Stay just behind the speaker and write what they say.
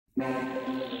I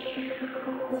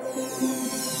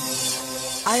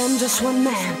am just one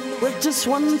man with just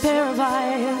one pair of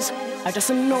eyes. I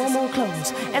dress in normal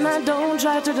clothes and I don't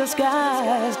try to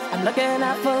disguise. I'm looking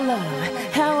out for love,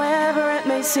 however it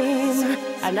may seem.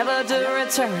 I never do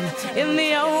return in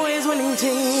the always winning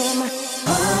team.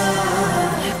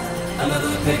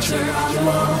 Another picture on the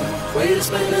wall, way to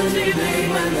spend an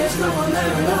evening when there's no one there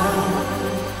at all.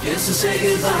 Just to say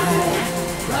goodbye,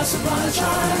 cross upon a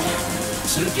chart,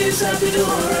 suitcase at the door,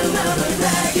 another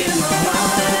crack in my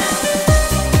heart.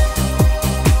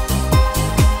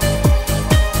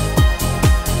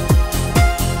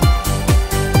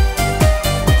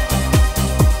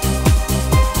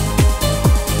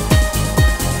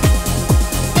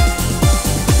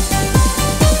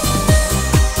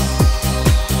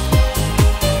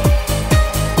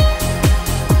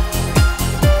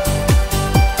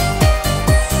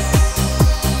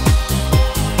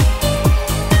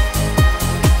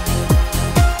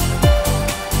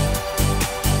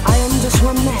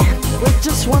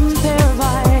 Just one pair of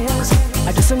eyes.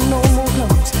 I dress in normal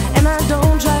clothes and I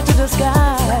don't try to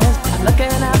disguise. I'm looking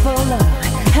out for love,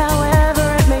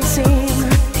 however it may seem.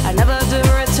 I never do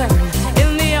return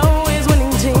in the always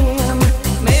winning team.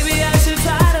 Maybe I should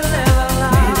try to live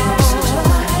alone,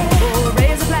 or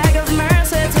raise a flag of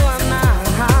mercy till I'm not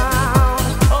found.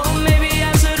 Or maybe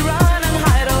I should run and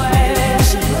hide away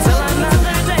till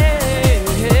another day.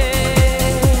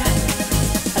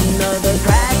 Another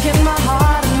crack in my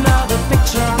heart,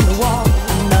 picture on the wall,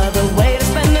 another way to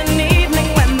spend an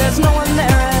evening when there's no one there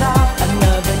at all.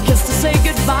 Another kiss to say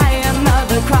goodbye,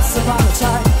 another cross upon a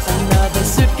chart, another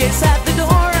suitcase at the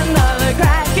door, another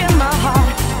crack in my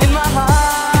heart, in my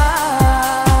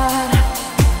heart,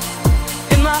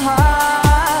 in my heart.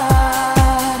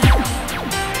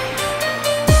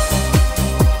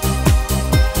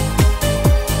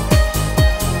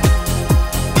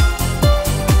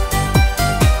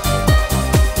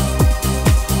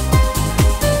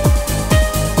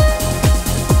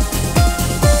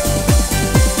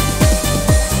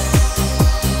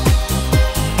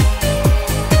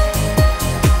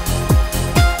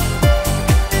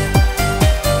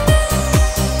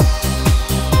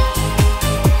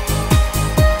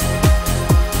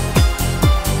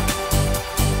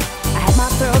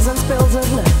 Thrills and spills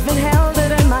of love and held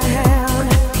it in my hand.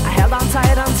 I held on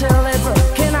tight until it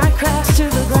broke and I crashed to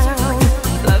the ground.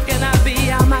 Love cannot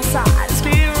be on my side, it's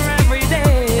clear every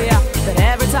day, but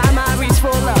every time I reach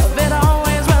for love it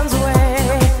always runs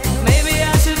away. Maybe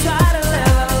I should try to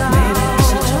live alone,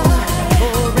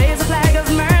 or raise a flag of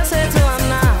mercy till I'm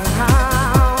not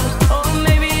found. Or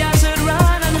maybe I should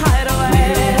run and hide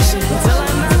away till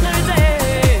another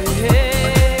day.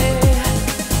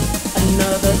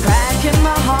 Another crack in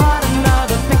my heart,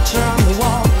 another picture on the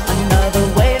wall, another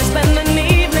way to spend an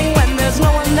evening when there's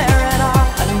no one there at all.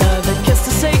 Another kiss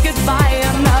to say goodbye,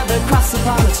 another cross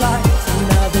upon a chart,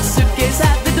 another suitcase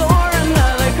at the door,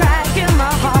 another crack in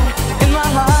my heart, in my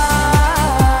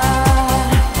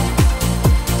heart,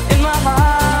 in my heart.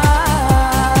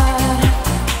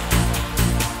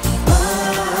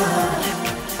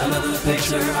 Another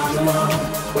picture on the wall,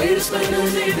 way to spend an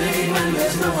evening when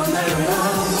there's no one there at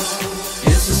all.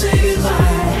 Just to say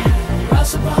goodbye,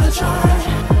 cross upon a chart,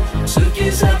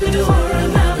 suitcase at the door.